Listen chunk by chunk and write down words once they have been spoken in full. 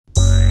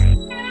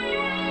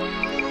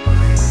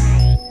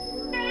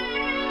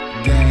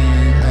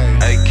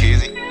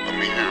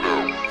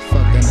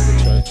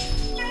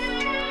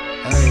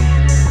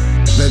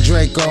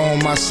Draco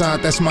on my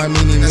side, that's my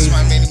mini-me.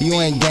 You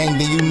ain't gang,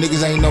 then you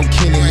niggas ain't no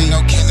kin to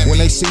me. When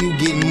they see you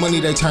getting money,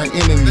 they turn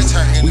enemies.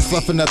 We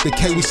fluffing up the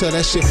K, we sell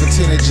that shit for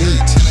 10 a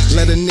G.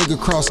 Let a nigga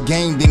cross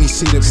game, then he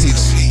see the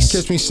peace.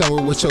 Catch me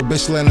somewhere with your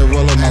bitch, letting her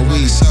roll up my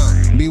weed.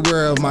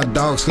 Beware of my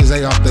dogs, cause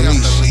they off the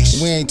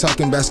leash. We ain't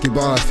talking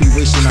basketball, if he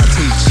wishing I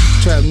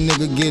teach. Trap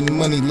nigga getting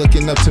money,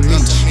 looking up to me.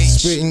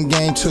 Spitting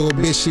game to a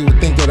bitch, she would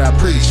think that I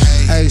preach.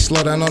 Hey,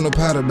 slow down on the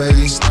powder,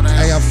 baby.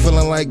 Hey, I'm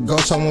feeling like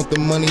ghosts, I want the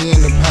money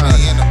in the pot.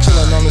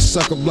 Chillin' on the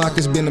sucker block,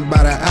 it's been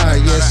about an hour.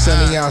 Yeah, it's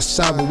sunny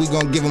outside, but we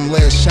gon' give them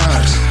lead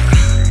showers.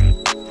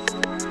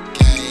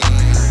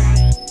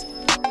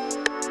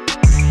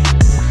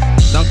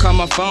 Don't call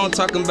my phone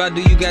talking about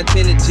do you got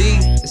 10 to G.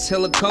 It's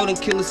hella cold in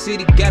Killer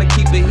City, gotta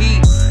keep it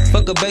heat.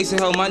 Fuck a base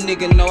and hoe, my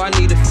nigga know I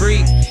need a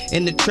freak.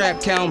 In the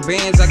trap, count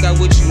bands, I got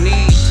what you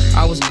need.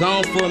 I was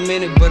gone for a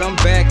minute, but I'm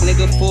back,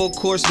 nigga. Full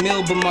course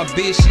meal, but my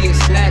bitch, she a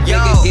snack.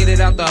 Nigga, get it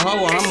out the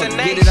hoe, I'ma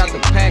get it out the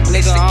pack.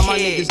 Nigga, all my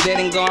niggas dead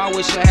and gone, I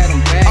wish I had them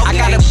back. I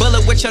got a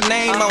bullet with your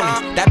name on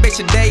it. That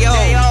bitch a day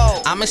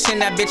old. I'ma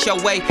send that bitch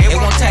your way, it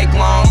won't take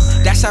long.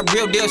 That's how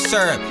real deal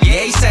serve.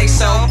 Yeah, he say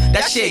so.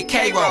 That shit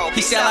K-Roll.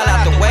 He sell it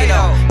out the way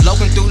though.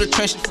 Loafing through the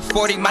trenches for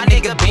 40, my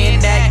nigga been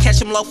that.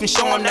 Catch him loafing,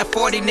 show him that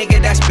 40,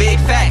 nigga, that's big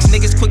facts.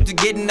 Niggas quick to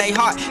get in they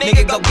heart,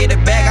 nigga go get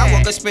it back. I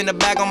woke up, spend a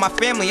bag on my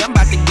family, I'm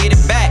about to get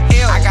it back.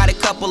 I got a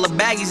couple of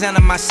baggies under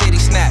my city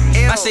snap.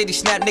 My city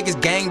snap niggas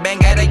gang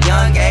bang at a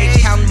young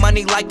age. Counting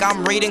money like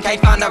I'm reading,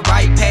 can't find the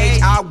right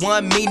page. I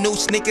won me new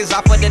sneakers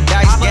off of the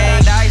dice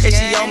game. If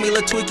she owe me,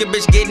 little tweaker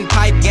bitch getting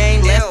pipe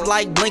game. Left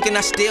like blinking,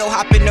 I still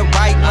hop in the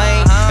right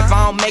lane. If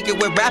I don't make it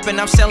with rapping,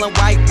 I'm selling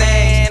white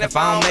things. If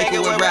I don't make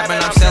it with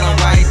rapping, I'm selling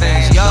white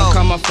things. Yo. Don't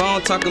call my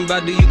phone talking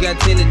about do you got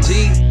 10 to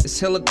G. It's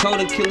hella cold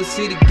in Killer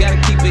City, gotta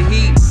keep it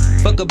heat.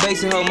 Fuck a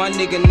base and hoe, my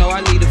nigga know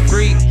I need a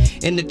freak.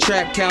 In the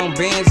trap, count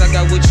bands, I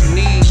got what you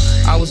need.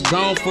 I was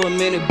gone for a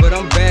minute, but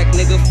I'm back,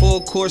 nigga.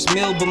 Full course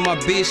meal, but my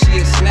bitch, she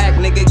a snack.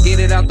 Nigga, get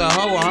it out the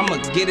hoe, I'ma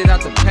get it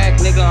out the pack.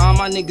 Nigga, all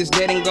my niggas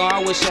dead and gone,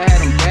 I wish I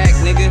had them back,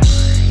 nigga.